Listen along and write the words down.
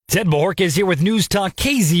Ted Bohork is here with News Talk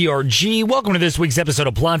KZRG. Welcome to this week's episode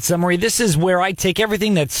of Plot Summary. This is where I take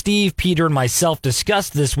everything that Steve, Peter, and myself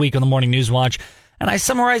discussed this week on the Morning News Watch, and I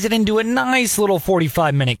summarize it into a nice little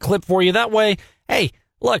 45-minute clip for you. That way, hey,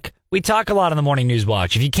 look, we talk a lot on the Morning News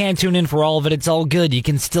Watch. If you can't tune in for all of it, it's all good. You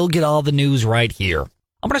can still get all the news right here.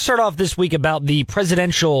 I'm going to start off this week about the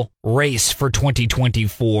presidential race for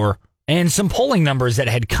 2024 and some polling numbers that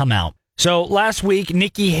had come out. So last week,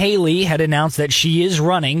 Nikki Haley had announced that she is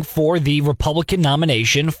running for the Republican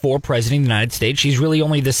nomination for President of the United States. She's really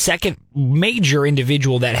only the second major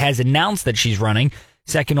individual that has announced that she's running,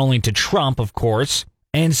 second only to Trump, of course.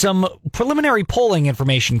 And some preliminary polling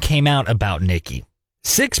information came out about Nikki.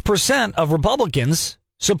 6% of Republicans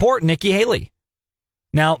support Nikki Haley.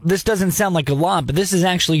 Now, this doesn't sound like a lot, but this is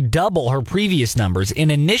actually double her previous numbers.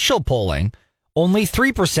 In initial polling, only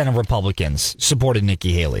 3% of Republicans supported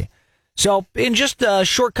Nikki Haley. So in just a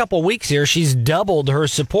short couple of weeks here, she's doubled her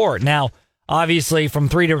support. Now, obviously, from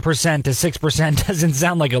 3% to 6% doesn't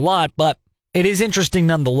sound like a lot, but it is interesting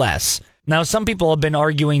nonetheless. Now, some people have been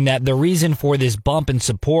arguing that the reason for this bump in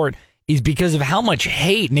support is because of how much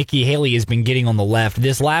hate Nikki Haley has been getting on the left.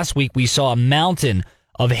 This last week, we saw a mountain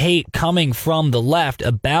of hate coming from the left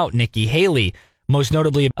about Nikki Haley, most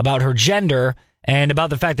notably about her gender and about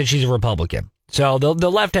the fact that she's a Republican. So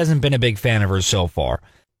the left hasn't been a big fan of her so far.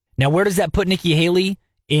 Now, where does that put Nikki Haley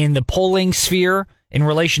in the polling sphere in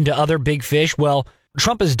relation to other big fish? Well,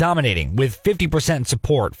 Trump is dominating with 50%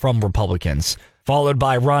 support from Republicans, followed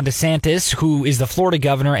by Ron DeSantis, who is the Florida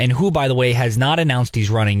governor and who, by the way, has not announced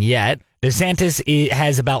he's running yet. DeSantis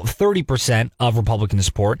has about 30% of Republican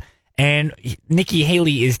support, and Nikki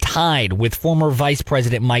Haley is tied with former Vice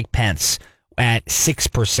President Mike Pence at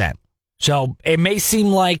 6%. So it may seem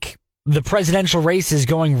like the presidential race is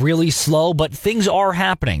going really slow, but things are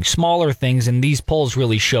happening, smaller things, and these polls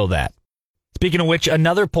really show that. Speaking of which,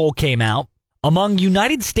 another poll came out. Among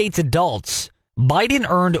United States adults, Biden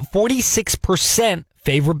earned 46%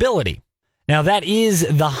 favorability. Now, that is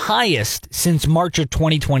the highest since March of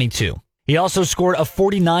 2022. He also scored a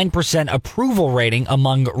 49% approval rating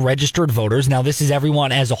among registered voters. Now, this is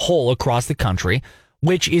everyone as a whole across the country,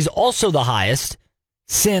 which is also the highest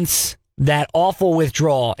since that awful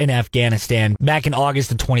withdrawal in Afghanistan back in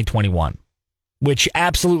August of 2021, which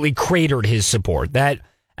absolutely cratered his support. That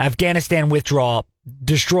Afghanistan withdrawal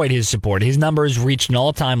destroyed his support. His numbers reached an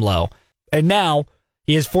all-time low. And now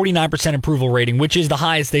he has 49% approval rating, which is the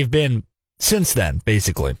highest they've been since then,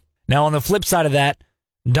 basically. Now, on the flip side of that,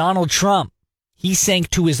 Donald Trump, he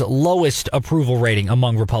sank to his lowest approval rating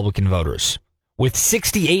among Republican voters, with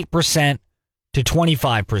 68% to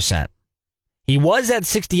 25%. He was at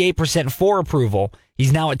 68% for approval.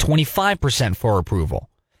 He's now at 25% for approval.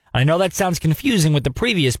 I know that sounds confusing with the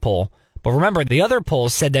previous poll, but remember, the other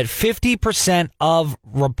polls said that 50% of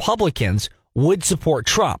Republicans would support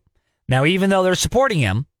Trump. Now, even though they're supporting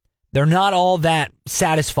him, they're not all that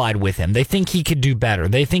satisfied with him. They think he could do better.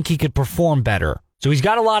 They think he could perform better. So he's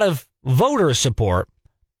got a lot of voter support,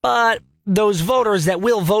 but those voters that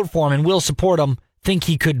will vote for him and will support him think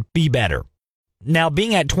he could be better. Now,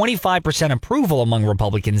 being at 25% approval among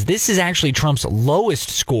Republicans, this is actually Trump's lowest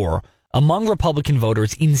score among Republican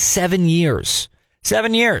voters in 7 years.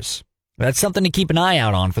 7 years. That's something to keep an eye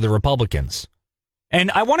out on for the Republicans. And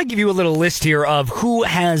I want to give you a little list here of who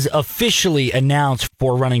has officially announced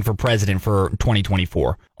for running for president for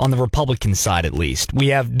 2024, on the Republican side at least. We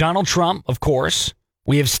have Donald Trump, of course.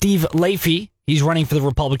 We have Steve Leahy. He's running for the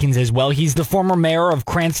Republicans as well. He's the former mayor of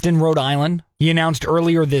Cranston, Rhode Island. He announced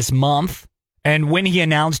earlier this month. And when he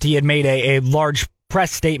announced, he had made a large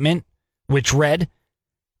press statement, which read,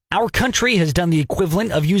 "Our country has done the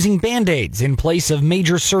equivalent of using Band-Aids in place of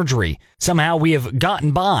major surgery. Somehow we have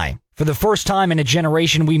gotten by. For the first time in a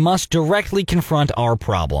generation, we must directly confront our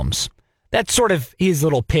problems." That's sort of his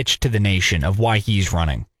little pitch to the nation of why he's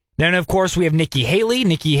running. Then, of course, we have Nikki Haley.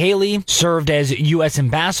 Nikki Haley served as U.S.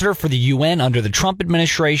 ambassador for the UN under the Trump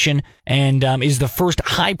administration and is the first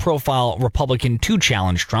high-profile Republican to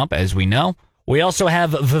challenge Trump, as we know. We also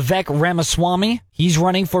have Vivek Ramaswamy. He's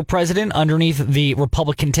running for president underneath the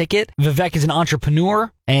Republican ticket. Vivek is an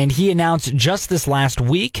entrepreneur, and he announced just this last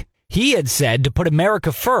week, he had said to put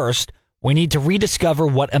America first, we need to rediscover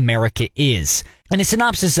what America is. And a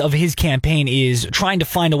synopsis of his campaign is trying to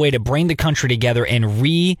find a way to bring the country together and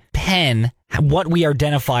repen what we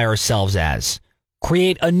identify ourselves as.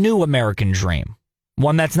 Create a new American dream.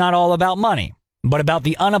 One that's not all about money, but about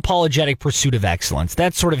the unapologetic pursuit of excellence.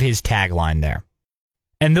 That's sort of his tagline there.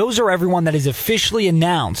 And those are everyone that is officially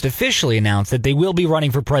announced that they will be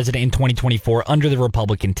running for president in 2024 under the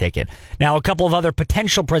Republican ticket. Now, a couple of other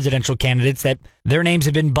potential presidential candidates that their names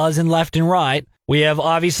have been buzzing left and right We have,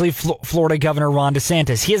 obviously, Florida Governor Ron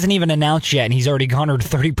DeSantis. He hasn't even announced yet, and he's already garnered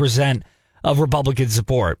 30% of Republican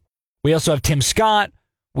support. We also have Tim Scott.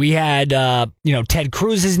 We had, Ted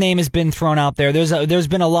Cruz's name has been thrown out there. There's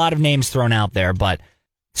been a lot of names thrown out there, but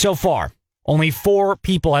so far, only 4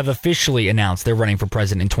 people have officially announced they're running for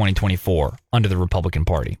president in 2024 under the Republican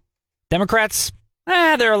Party. Democrats,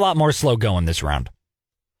 they're a lot more slow going this round.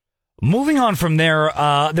 Moving on from there,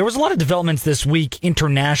 there was a lot of developments this week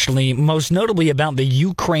internationally, most notably about the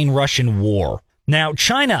Ukraine-Russian war. Now,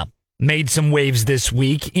 China made some waves this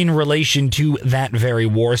week in relation to that very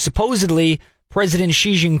war. Supposedly, President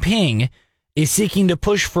Xi Jinping is seeking to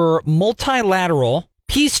push for multilateral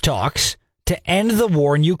peace talks to end the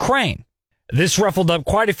war in Ukraine. This ruffled up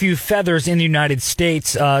quite a few feathers in the United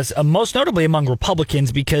States, most notably among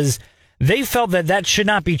Republicans, because they felt that should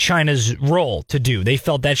not be China's role to do. They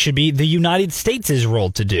felt that should be the United States'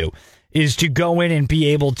 role to do, is to go in and be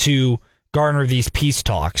able to garner these peace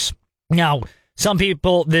talks. Now, some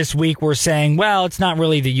people this week were saying, well, it's not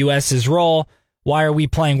really the U.S.'s role. Why are we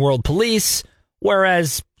playing world police?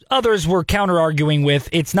 Whereas others were counter-arguing with,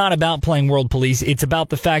 it's not about playing world police. It's about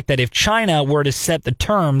the fact that if China were to set the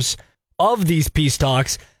terms of these peace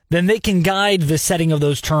talks, then they can guide the setting of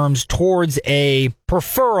those terms towards a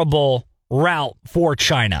preferable route for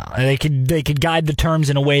China. They could guide the terms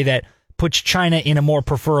in a way that puts China in a more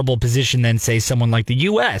preferable position than, say, someone like the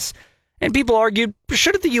U.S. And people argued,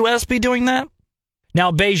 shouldn't the U.S. be doing that?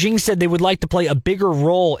 Now, Beijing said they would like to play a bigger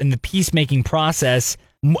role in the peacemaking process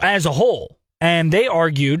as a whole. And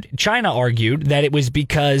China argued, that it was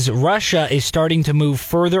because Russia is starting to move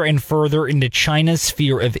further and further into China's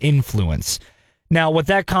sphere of influence. Now, what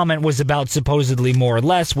that comment was about, supposedly more or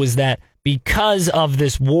less, was that because of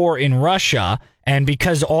this war in Russia, and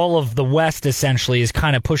because all of the West essentially is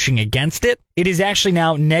kind of pushing against it, it is actually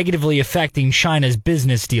now negatively affecting China's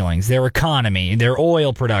business dealings, their economy, their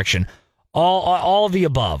oil production, all of the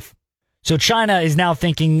above. So China is now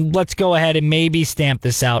thinking, let's go ahead and maybe stamp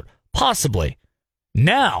this out, possibly.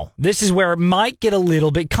 Now, this is where it might get a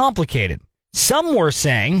little bit complicated. Some were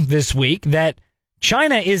saying this week that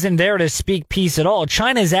China isn't there to speak peace at all.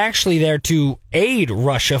 China is actually there to aid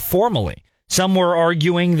Russia formally. Some were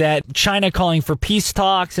arguing that China calling for peace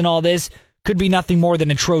talks and all this could be nothing more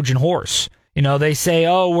than a Trojan horse. You know, they say,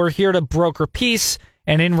 oh, we're here to broker peace,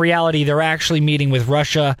 and in reality, they're actually meeting with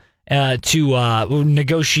Russia to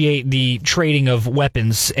negotiate the trading of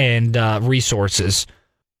weapons and resources.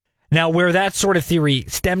 Now, where that sort of theory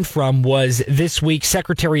stemmed from was this week,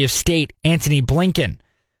 Secretary of State Antony Blinken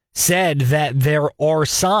said that there are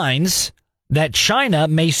signs that China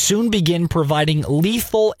may soon begin providing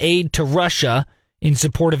lethal aid to Russia in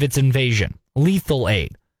support of its invasion. Lethal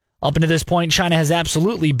aid. Up until this point, China has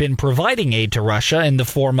absolutely been providing aid to Russia in the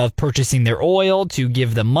form of purchasing their oil to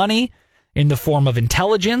give them money, in the form of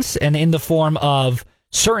intelligence, and in the form of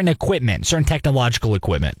certain equipment, certain technological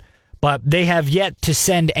equipment. But they have yet to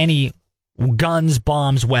send any guns,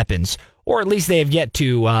 bombs, weapons, or at least they have yet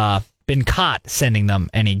to been caught sending them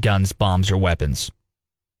any guns, bombs, or weapons.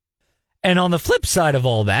 And on the flip side of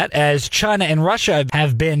all that, as China and Russia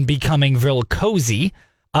have been becoming real cozy,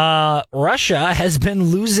 Russia has been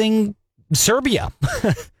losing Serbia.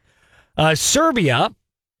 Serbia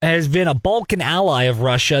has been a Balkan ally of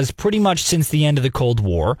Russia's pretty much since the end of the Cold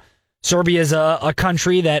War. Serbia is a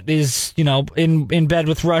country that is, in bed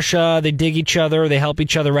with Russia. They dig each other. They help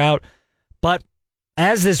each other out. But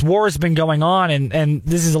as this war has been going on, and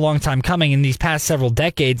this is a long time coming, in these past several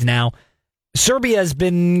decades now, Serbia has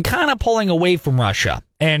been kind of pulling away from Russia.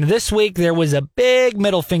 And this week, there was a big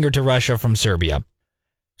middle finger to Russia from Serbia.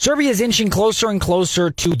 Serbia is inching closer and closer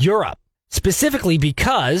to Europe, specifically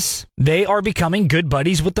because they are becoming good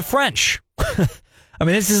buddies with the French. I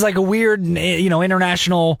mean, this is like a weird,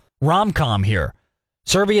 international rom-com here.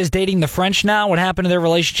 Serbia is dating the French now. What happened to their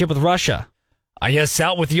relationship with Russia? I guess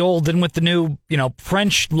out with the old and with the new,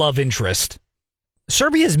 French love interest.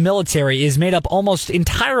 Serbia's military is made up almost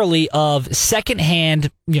entirely of secondhand,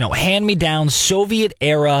 hand-me-down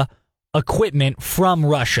Soviet-era equipment from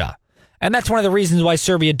Russia. And that's one of the reasons why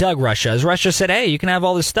Serbia dug Russia, is Russia said, hey, you can have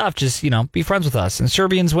all this stuff, just, be friends with us. And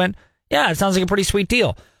Serbians went, yeah, it sounds like a pretty sweet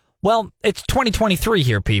deal. Well, it's 2023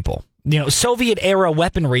 here, people. Soviet-era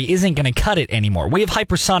weaponry isn't going to cut it anymore. We have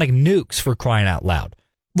hypersonic nukes, for crying out loud.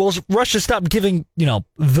 Well, Russia stopped giving,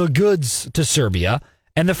 the goods to Serbia,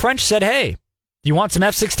 and the French said, hey, do you want some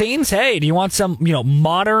F-16s? Hey, do you want some,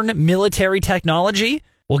 modern military technology?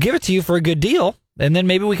 We'll give it to you for a good deal, and then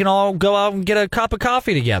maybe we can all go out and get a cup of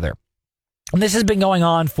coffee together. And this has been going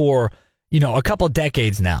on for, a couple of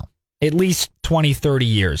decades now, at least 20, 30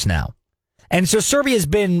 years now. And so Serbia has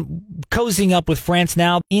been cozying up with France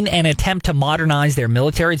now in an attempt to modernize their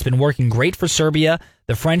military. It's been working great for Serbia.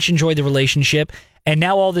 The French enjoy the relationship. And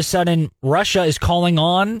now all of a sudden, Russia is calling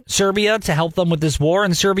on Serbia to help them with this war.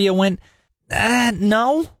 And Serbia went,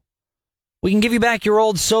 no. We can give you back your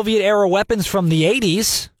old Soviet-era weapons from the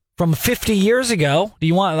 80s, from 50 years ago. Do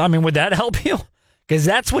you want, would that help you? Because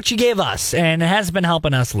that's what you gave us, and it hasn't been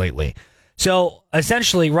helping us lately. So,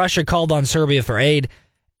 essentially, Russia called on Serbia for aid,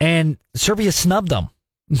 and Serbia snubbed them.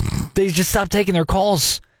 They just stopped taking their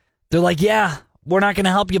calls. They're like, yeah, we're not going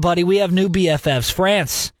to help you, buddy. We have new BFFs,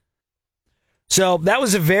 France. So that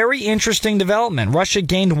was a very interesting development. Russia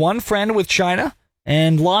gained one friend with China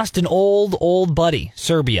and lost an old buddy,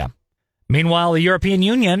 Serbia. Meanwhile, the European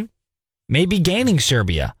Union may be gaining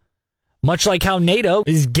Serbia, much like how NATO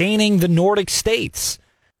is gaining the Nordic states,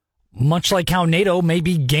 much like how NATO may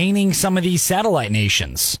be gaining some of these satellite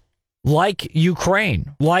nations, like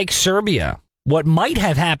Ukraine, like Serbia. What might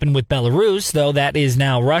have happened with Belarus, though that is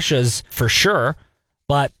now Russia's for sure,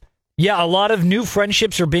 but yeah, a lot of new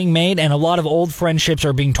friendships are being made and a lot of old friendships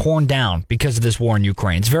are being torn down because of this war in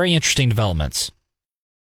Ukraine. It's very interesting developments.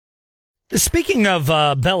 Speaking of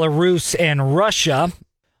Belarus and Russia,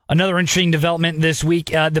 another interesting development this week,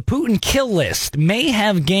 the Putin kill list may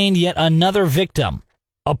have gained yet another victim.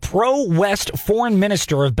 A pro-West foreign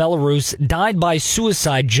minister of Belarus died by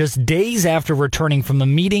suicide just days after returning from a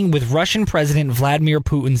meeting with Russian President Vladimir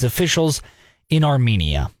Putin's officials in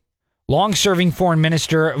Armenia. Long-serving foreign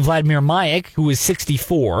minister Vladimir Mayak, who is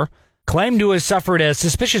 64, claimed to have suffered a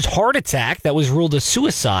suspicious heart attack that was ruled a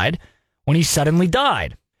suicide when he suddenly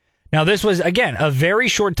died. Now, this was, again, a very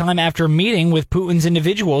short time after meeting with Putin's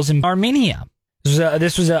individuals in Armenia.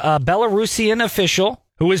 This was a Belarusian official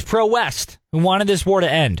who was pro-West, who wanted this war to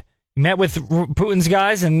end. He met with Putin's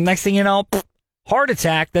guys, and next thing you know, heart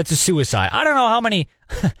attack, that's a suicide. I don't know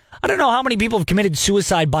how many people have committed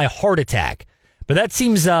suicide by heart attack, but that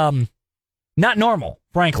seems not normal,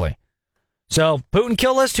 frankly. So, Putin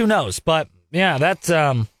kill list, who knows? But, yeah,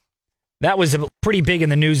 that was pretty big in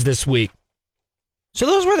the news this week. So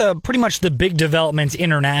those were pretty much the big developments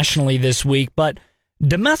internationally this week. But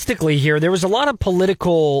domestically here, there was a lot of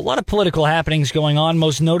political happenings going on,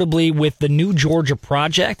 most notably with the New Georgia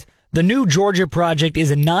Project. The New Georgia Project is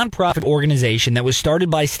a nonprofit organization that was started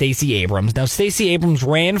by Stacey Abrams. Now, Stacey Abrams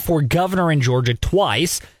ran for governor in Georgia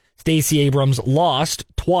twice. Stacey Abrams lost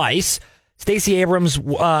twice. Stacey Abrams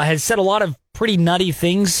has said a lot of pretty nutty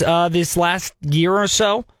things this last year or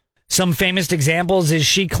so. Some famous examples is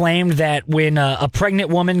she claimed that when a pregnant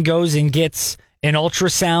woman goes and gets an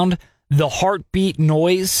ultrasound, the heartbeat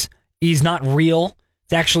noise is not real.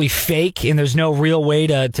 It's actually fake, and there's no real way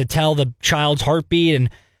to tell the child's heartbeat.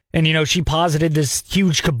 And you know, she posited this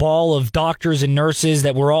huge cabal of doctors and nurses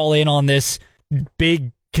that were all in on this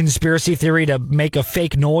big conspiracy theory to make a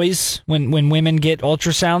fake noise when women get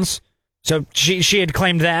ultrasounds. So she had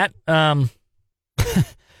claimed that.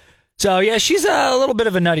 So, yeah, she's a little bit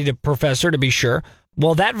of a nutty professor, to be sure.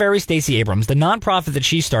 Well, that very Stacey Abrams, the nonprofit that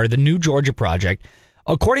she started, the New Georgia Project,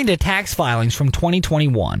 according to tax filings from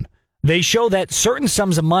 2021, they show that certain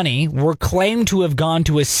sums of money were claimed to have gone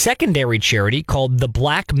to a secondary charity called the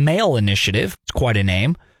Black Male Initiative. It's quite a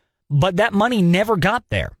name. But that money never got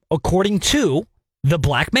there, according to the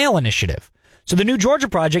Black Male Initiative. So the New Georgia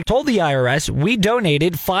Project told the IRS, we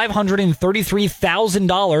donated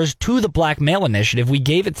 $533,000 to the Black Male Initiative. We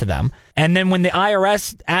gave it to them. And then when the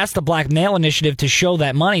IRS asked the Black Male Initiative to show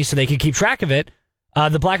that money so they could keep track of it,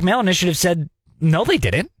 the Black Male Initiative said, no, they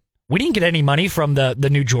didn't. We didn't get any money from the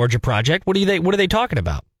New Georgia Project. What are they talking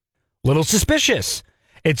about? Little suspicious.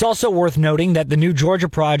 It's also worth noting that the New Georgia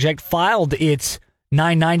Project filed its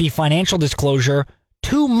 990 financial disclosure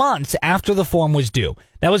 2 months after the form was due.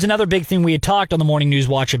 That was another big thing we had talked on the Morning News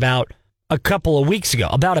Watch about a couple of weeks ago,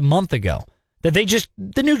 about a month ago, that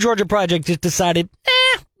the New Georgia Project just decided,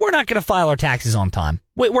 we're not going to file our taxes on time.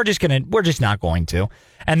 We're just not going to.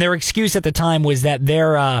 And their excuse at the time was that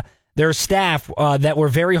their staff that were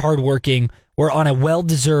very hardworking were on a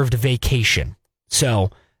well-deserved vacation.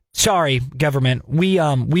 So, sorry, government, we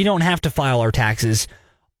don't have to file our taxes.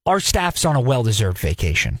 Our staff's on a well-deserved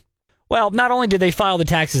vacation. Well, not only did they file the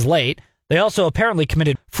taxes late, they also apparently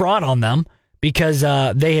committed fraud on them because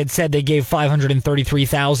they had said they gave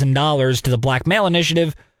 $533,000 to the Black Male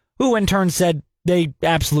Initiative, who in turn said they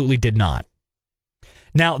absolutely did not.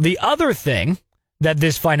 Now, the other thing that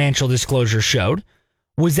this financial disclosure showed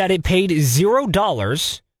was that it paid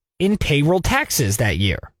 $0 in payroll taxes that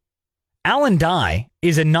year. Alan Dye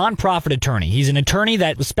is a nonprofit attorney. He's an attorney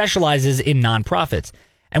that specializes in nonprofits.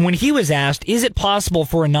 And when he was asked, is it possible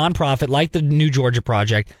for a nonprofit like the New Georgia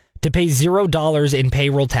Project to pay $0 in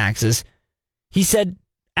payroll taxes, He said,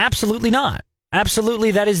 absolutely not.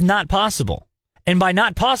 Absolutely, that is not possible. And by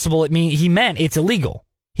not possible, he meant it's illegal.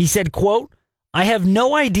 He said, quote, I have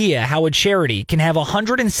no idea how a charity can have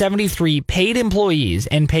 173 paid employees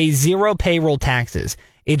and pay zero payroll taxes.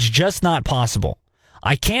 It's just not possible.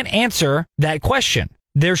 I can't answer that question.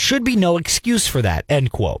 There should be no excuse for that,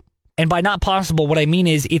 end quote. And by not possible, what I mean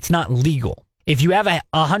is it's not legal. If you have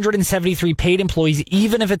 173 paid employees,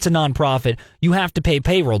 even if it's a nonprofit, you have to pay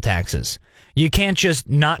payroll taxes. You can't just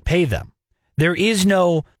not pay them. There is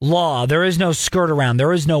no law, there is no skirt around,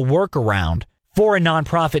 there is no workaround for a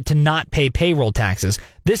nonprofit to not pay payroll taxes.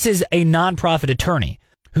 This is a nonprofit attorney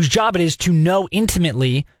whose job it is to know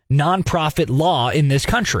intimately nonprofit law in this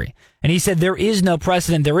country. And he said there is no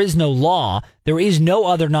precedent, there is no law, there is no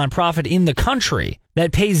other nonprofit in the country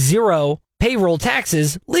that pays zero payroll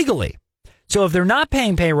taxes legally. So if they're not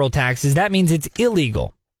paying payroll taxes, that means it's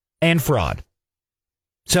illegal and fraud.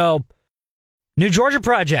 So, New Georgia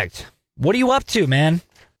Project, what are you up to, man?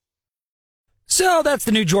 So that's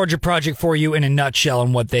the New Georgia Project for you in a nutshell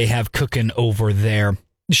and what they have cooking over there.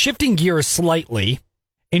 Shifting gears slightly,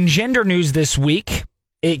 in gender news this week,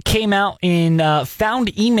 it came out in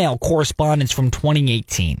found email correspondence from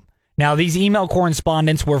 2018. Now, these email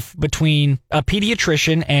correspondence were between a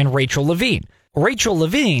pediatrician and Rachel Levine. Rachel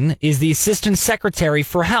Levine is the Assistant Secretary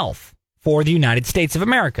for Health for the United States of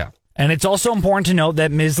America. And it's also important to note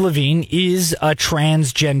that Ms. Levine is a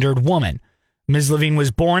transgendered woman. Ms. Levine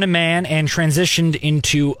was born a man and transitioned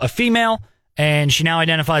into a female, and she now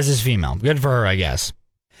identifies as female. Good for her, I guess.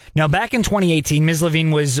 Now, back in 2018, Ms.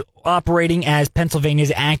 Levine was operating as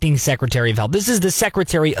Pennsylvania's acting Secretary of Health. This is the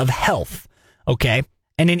Secretary of Health, okay?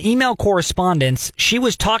 And in email correspondence, she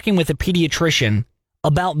was talking with a pediatrician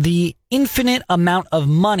about the infinite amount of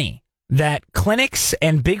money that clinics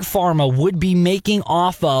and big pharma would be making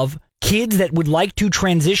off of kids that would like to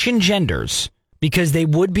transition genders because they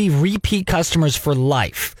would be repeat customers for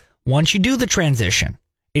life. Once you do the transition,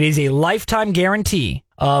 it is a lifetime guarantee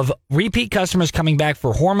of repeat customers coming back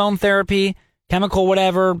for hormone therapy, chemical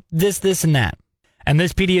whatever, this, and that. And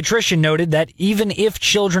this pediatrician noted that even if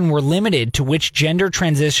children were limited to which gender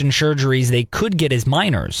transition surgeries they could get as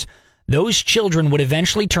minors, those children would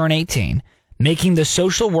eventually turn 18, making the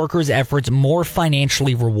social workers' efforts more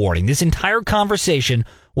financially rewarding. This entire conversation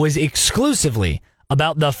was exclusively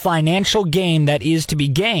about the financial gain that is to be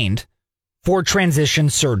gained for transition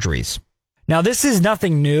surgeries. Now, this is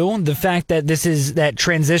nothing new. The fact that that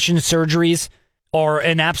transition surgeries are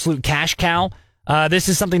an absolute cash cow. This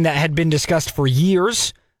is something that had been discussed for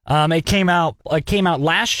years. It came out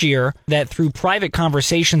last year that through private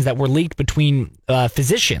conversations that were leaked between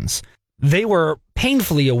physicians, they were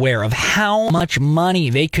painfully aware of how much money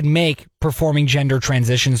they could make performing gender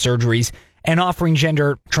transition surgeries and offering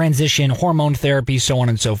gender transition hormone therapy, so on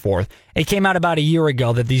and so forth. It came out about a year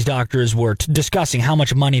ago that these doctors were discussing how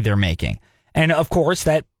much money they're making. And of course,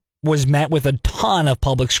 that was met with a ton of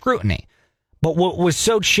public scrutiny. But what was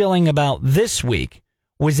so chilling about this week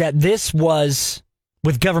was that this was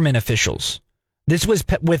with government officials. This was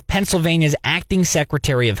with Pennsylvania's acting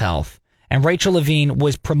Secretary of Health. And Rachel Levine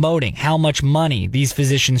was promoting how much money these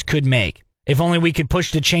physicians could make. If only we could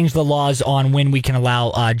push to change the laws on when we can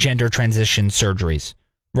allow gender transition surgeries.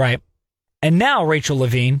 Right? And now Rachel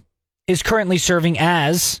Levine is currently serving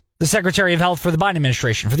as the Secretary of Health for the Biden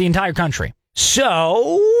administration, for the entire country.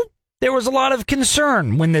 So there was a lot of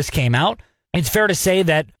concern when this came out. It's fair to say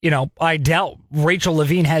that, I doubt Rachel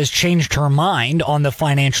Levine has changed her mind on the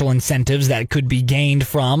financial incentives that could be gained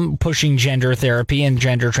from pushing gender therapy and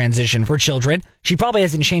gender transition for children. She probably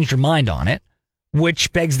hasn't changed her mind on it,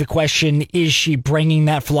 which begs the question, is she bringing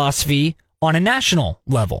that philosophy on a national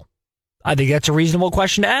level? I think that's a reasonable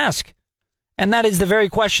question to ask. And that is the very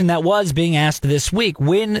question that was being asked this week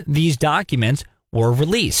when these documents were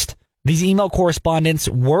released. These email correspondence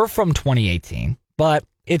were from 2018, but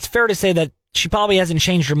it's fair to say that she probably hasn't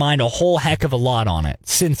changed her mind a whole heck of a lot on it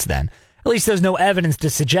since then. At least there's no evidence to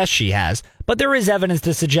suggest she has, but there is evidence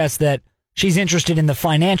to suggest that she's interested in the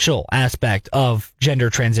financial aspect of gender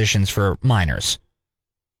transitions for minors.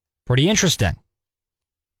 Pretty interesting.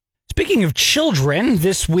 Speaking of children,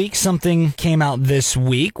 this week, something came out this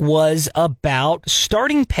week was about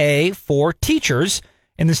starting pay for teachers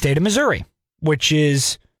in the state of Missouri, which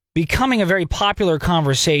is becoming a very popular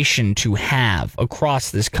conversation to have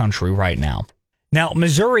across this country right now. Now,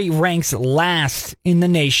 Missouri ranks last in the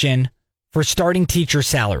nation for starting teacher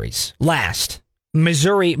salaries. Last.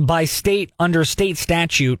 Missouri, by state, under state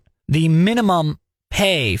statute, the minimum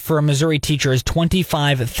pay for a Missouri teacher is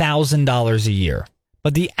 $25,000 a year.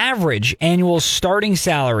 But the average annual starting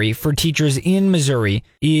salary for teachers in Missouri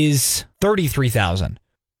is $33,000.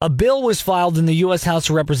 A bill was filed in the U.S. House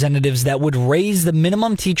of Representatives that would raise the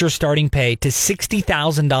minimum teacher starting pay to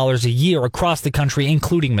 $60,000 a year across the country,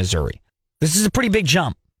 including Missouri. This is a pretty big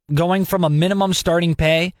jump, going from a minimum starting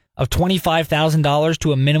pay of $25,000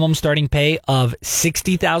 to a minimum starting pay of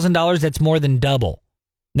 $60,000. That's more than double.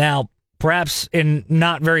 Now, perhaps in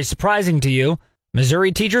not very surprising to you,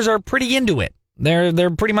 Missouri teachers are pretty into it. They're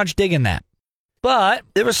pretty much digging that. But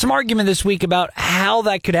there was some argument this week about how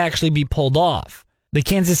that could actually be pulled off. The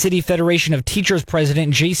Kansas City Federation of Teachers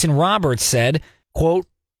president Jason Roberts said, quote,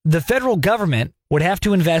 "The federal government would have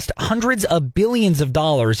to invest hundreds of billions of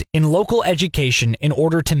dollars in local education in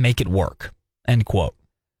order to make it work," end quote.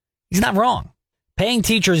 He's not wrong. Paying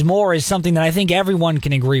teachers more is something that I think everyone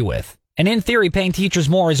can agree with. And in theory, paying teachers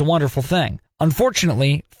more is a wonderful thing.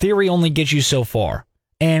 Unfortunately, theory only gets you so far.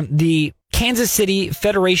 And the Kansas City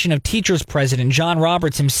Federation of Teachers president John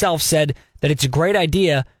Roberts himself said that it's a great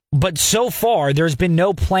idea, but so far there's been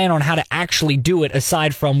no plan on how to actually do it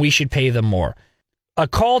aside from we should pay them more. A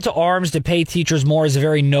call to arms to pay teachers more is a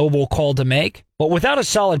very noble call to make, but without a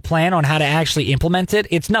solid plan on how to actually implement it,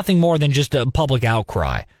 it's nothing more than just a public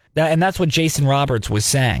outcry. And that's what Jason Roberts was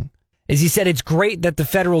saying. Is he said it's great that the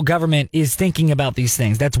federal government is thinking about these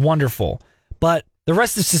things. That's wonderful. But the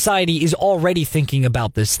rest of society is already thinking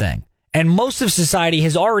about this thing. And most of society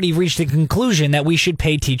has already reached the conclusion that we should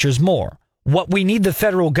pay teachers more. What we need the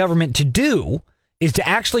federal government to do is to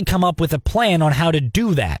actually come up with a plan on how to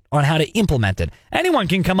do that, on how to implement it. Anyone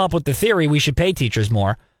can come up with the theory we should pay teachers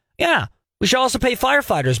more. Yeah, we should also pay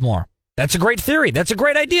firefighters more. That's a great theory. That's a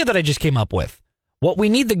great idea that I just came up with. What we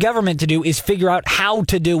need the government to do is figure out how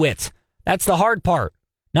to do it. That's the hard part.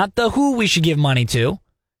 Not the who we should give money to.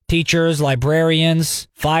 Teachers, librarians,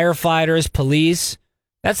 firefighters, police.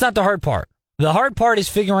 That's not the hard part. The hard part is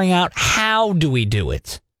figuring out how do we do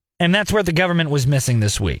it. And that's where the government was missing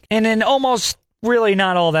this week. In an almost really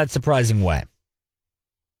not all that surprising way.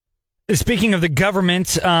 Speaking of the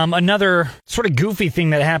government, another sort of goofy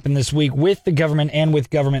thing that happened this week with the government and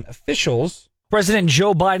with government officials. President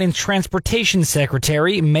Joe Biden's transportation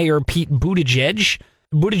secretary, Mayor Pete Buttigieg.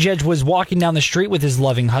 Buttigieg was walking down the street with his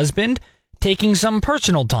loving husband, taking some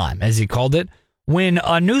personal time, as he called it, when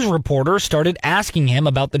a news reporter started asking him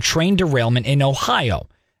about the train derailment in Ohio.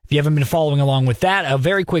 If you haven't been following along with that, a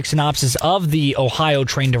very quick synopsis of the Ohio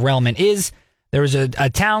train derailment is there was a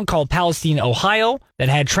town called Palestine, Ohio, that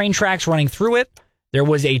had train tracks running through it. There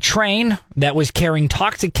was a train that was carrying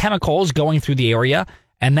toxic chemicals going through the area,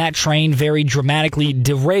 and that train very dramatically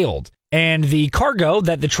derailed. And the cargo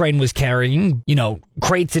that the train was carrying,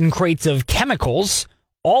 crates and crates of chemicals,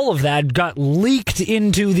 all of that got leaked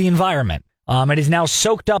into the environment. It is now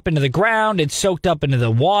soaked up into the ground. It's soaked up into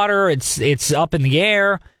the water. It's up in the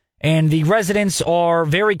air. And the residents are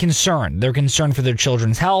very concerned. They're concerned for their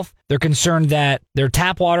children's health. They're concerned that their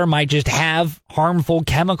tap water might just have harmful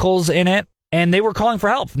chemicals in it. And they were calling for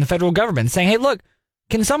help from the federal government, saying, hey, look,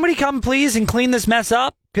 can somebody come please and clean this mess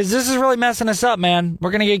up? Because this is really messing us up, man.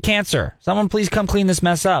 We're going to get cancer. Someone please come clean this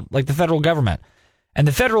mess up, like the federal government. And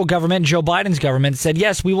the federal government, Joe Biden's government, said,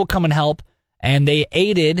 yes, we will come and help. And they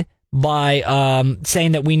aided by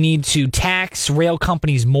saying that we need to tax rail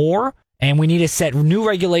companies more, and we need to set new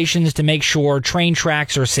regulations to make sure train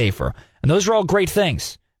tracks are safer. And those are all great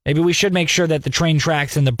things. Maybe we should make sure that the train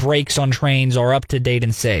tracks and the brakes on trains are up to date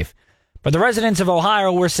and safe. But the residents of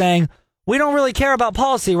Ohio were saying, we don't really care about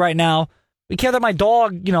policy right now. We care that my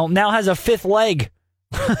dog, now has a fifth leg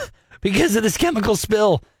because of this chemical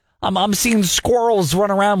spill. I'm seeing squirrels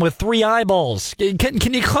run around with 3 eyeballs.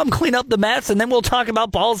 Can you come clean up the mess, and then we'll talk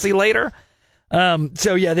about policy later?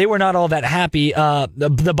 So yeah, they were not all that happy.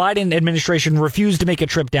 The Biden administration refused to make a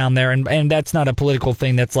trip down there, and that's not a political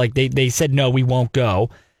thing. That's like they said, no, we won't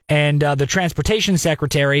go. And the transportation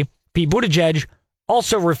secretary, Pete Buttigieg,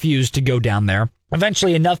 also refused to go down there.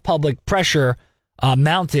 Eventually, enough public pressure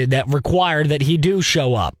mounted that required that he do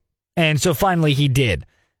show up. And so finally he did.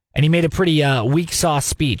 And he made a pretty weak sauce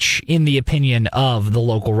speech in the opinion of the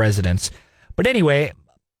local residents. But anyway,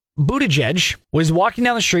 Buttigieg was walking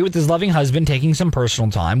down the street with his loving husband, taking some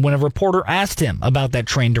personal time, when a reporter asked him about that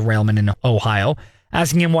train derailment in Ohio,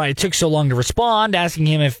 asking him why it took so long to respond, asking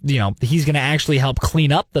him if, he's going to actually help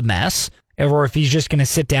clean up the mess, or if he's just going to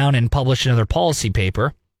sit down and publish another policy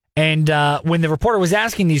paper. And when the reporter was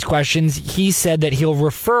asking these questions, he said that he'll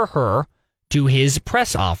refer her to his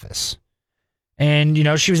press office. And,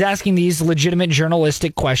 she was asking these legitimate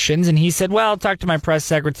journalistic questions, and he said, well, talk to my press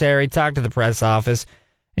secretary, talk to the press office.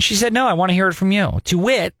 And she said, no, I want to hear it from you. To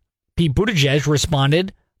which, Pete Buttigieg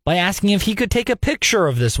responded by asking if he could take a picture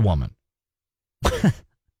of this woman.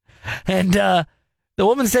 And The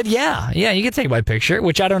woman said, yeah, you can take my picture,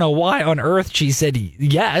 which I don't know why on earth she said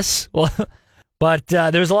yes. Well, but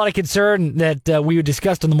there's a lot of concern that we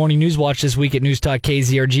discussed on the Morning News Watch this week at News Talk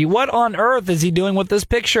KZRG. What on earth is he doing with this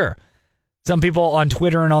picture? Some people on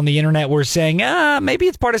Twitter and on the internet were saying, maybe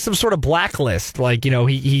it's part of some sort of blacklist. Like,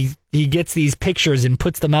 he gets these pictures and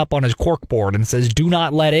puts them up on his corkboard and says, do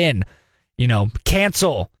not let in,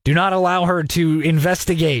 cancel, do not allow her to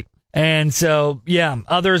investigate. And so, yeah,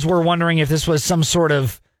 others were wondering if this was some sort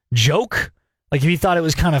of joke. Like, if he thought it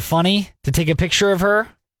was kind of funny to take a picture of her.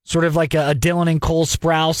 Sort of like a Dylan and Cole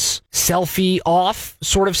Sprouse selfie off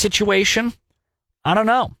sort of situation. I don't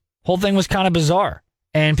know. Whole thing was kind of bizarre.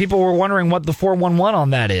 And people were wondering what the 411 on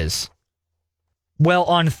that is. Well,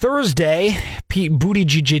 on Thursday, Pete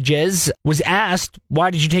Buttigieg was asked, why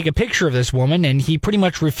did you take a picture of this woman? And he pretty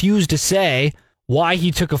much refused to say why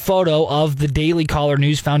he took a photo of the Daily Caller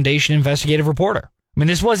News Foundation investigative reporter. I mean,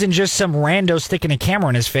 this wasn't just some rando sticking a camera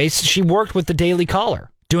in his face. She worked with the Daily Caller,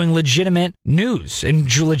 doing legitimate news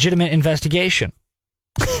and legitimate investigation.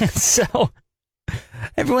 So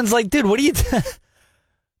everyone's like, dude, what are you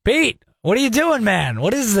Pete, what are you doing, man?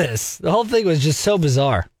 What is this? The whole thing was just so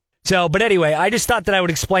bizarre. So, but anyway, I just thought that I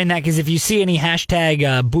would explain that because if you see any hashtag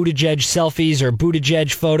Buttigieg selfies or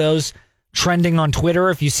Buttigieg photos trending on Twitter,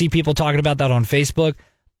 if you see people talking about that on Facebook,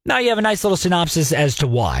 now you have a nice little synopsis as to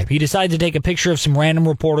why. He decided to take a picture of some random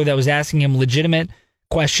reporter that was asking him legitimate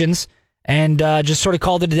questions and just sort of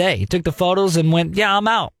called it a day. He took the photos and went, yeah, I'm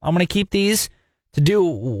out. I'm going to keep these to do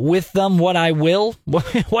with them what I will,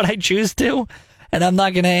 what I choose to, and I'm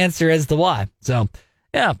not going to answer as to why. So,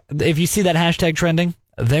 yeah, if you see that hashtag trending,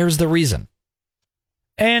 there's the reason.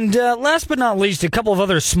 And last but not least, a couple of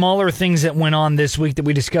other smaller things that went on this week that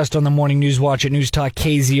we discussed on the Morning News Watch at News Talk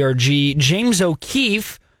KZRG. James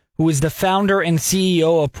O'Keefe, who is the founder and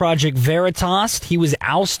CEO of Project Veritas, he was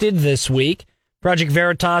ousted this week. Project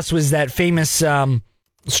Veritas was that famous,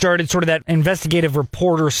 started sort of that investigative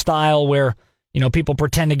reporter style where, people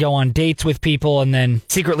pretend to go on dates with people and then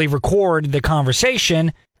secretly record the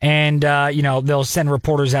conversation. And, they'll send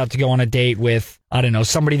reporters out to go on a date with, I don't know,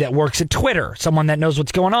 somebody that works at Twitter, someone that knows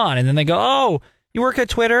what's going on. And then they go, oh, you work at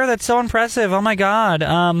Twitter? That's so impressive. Oh, my God.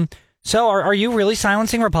 So are you really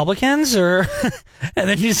silencing Republicans? Or and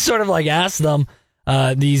then you sort of like ask them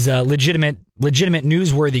these legitimate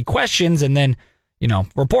newsworthy questions and then,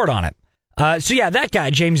 report on it. So, yeah, that guy,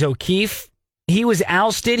 James O'Keefe, he was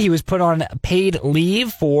ousted. He was put on paid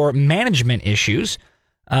leave for management issues.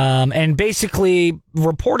 And basically,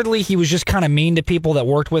 reportedly, he was just kind of mean to people that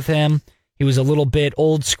worked with him. He was a little bit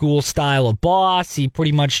old school style of boss. He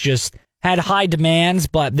pretty much just had high demands,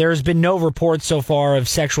 but there's been no reports so far of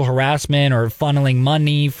sexual harassment or funneling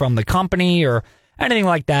money from the company or anything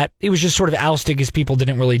like that. He was just sort of ousted because people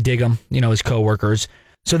didn't really dig him, his coworkers.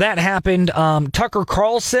 So that happened. Tucker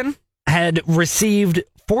Carlson had received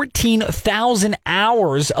 14,000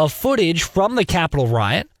 hours of footage from the Capitol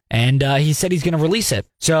riot. And he said he's going to release it.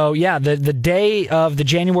 So, yeah, the day of the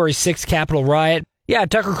January 6th Capitol riot, yeah,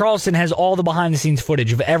 Tucker Carlson has all the behind-the-scenes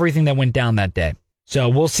footage of everything that went down that day. So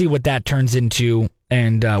we'll see what that turns into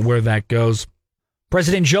and where that goes.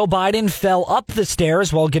 President Joe Biden fell up the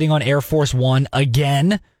stairs while getting on Air Force One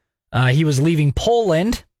again. He was leaving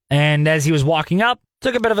Poland, and as he was walking up,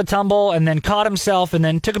 took a bit of a tumble and then caught himself, and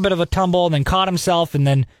then took a bit of a tumble and then caught himself, and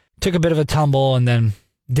then took a bit of a tumble and then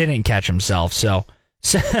didn't catch himself. So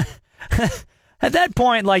at that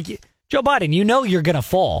point, like, Joe Biden, you're going to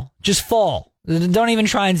fall. Just fall. Don't even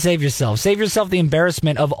try and save yourself. Save yourself the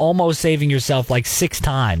embarrassment of almost saving yourself like 6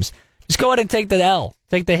 times. Just go ahead and take the L.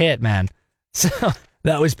 Take the hit, man. So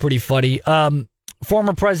that was pretty funny.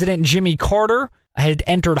 Former President Jimmy Carter had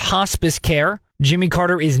entered hospice care. Jimmy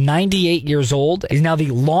Carter is 98 years old. He's now the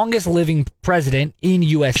longest living president in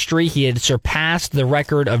U.S. history. He had surpassed the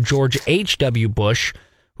record of George H.W. Bush,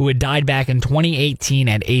 who had died back in 2018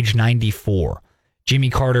 at age 94. Jimmy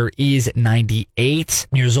Carter is 98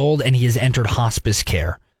 years old, and he has entered hospice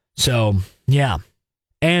care. So, yeah.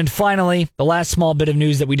 And finally, the last small bit of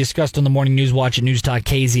news that we discussed on the Morning News Watch at News Talk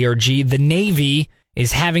KZRG, the Navy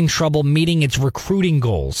is having trouble meeting its recruiting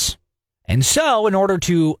goals. And so, in order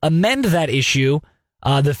to amend that issue,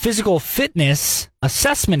 the physical fitness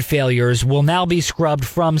assessment failures will now be scrubbed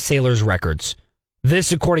from sailors' records.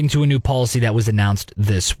 This, according to a new policy that was announced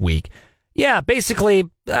this week. Yeah, basically,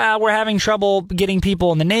 we're having trouble getting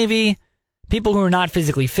people in the Navy, people who are not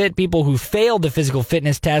physically fit, people who failed the physical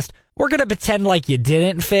fitness test. We're going to pretend like you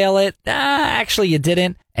didn't fail it. Actually, you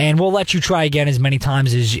didn't. And we'll let you try again as many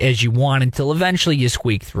times as you want until eventually you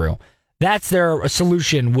squeak through. That's their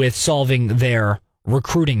solution with solving their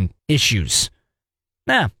recruiting issues.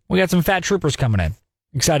 We got some fat troopers coming in.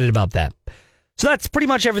 Excited about that. So that's pretty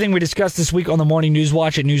much everything we discussed this week on the Morning News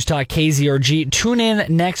Watch at News Talk KZRG. Tune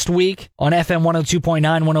in next week on FM 102.9,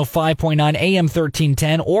 105.9, AM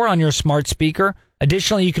 1310, or on your smart speaker.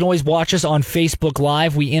 Additionally, you can always watch us on Facebook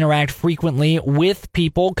Live. We interact frequently with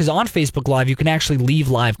people because on Facebook Live, you can actually leave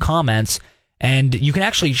live comments and you can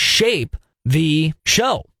actually shape the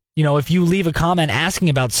show. You know, if you leave a comment asking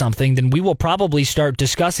about something, then we will probably start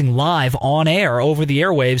discussing live on air over the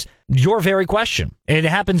airwaves your very question. It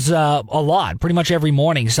happens a lot. Pretty much every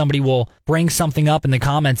morning, somebody will bring something up in the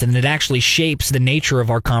comments and it actually shapes the nature of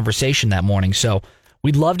our conversation that morning. So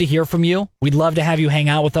we'd love to hear from you. We'd love to have you hang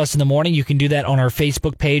out with us in the morning. You can do that on our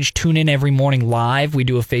Facebook page. Tune in every morning live. We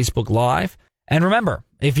do a Facebook Live. And remember,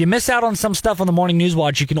 if you miss out on some stuff on the Morning News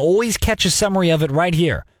Watch, you can always catch a summary of it right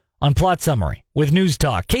here on Plot Summary with News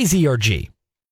Talk KZRG.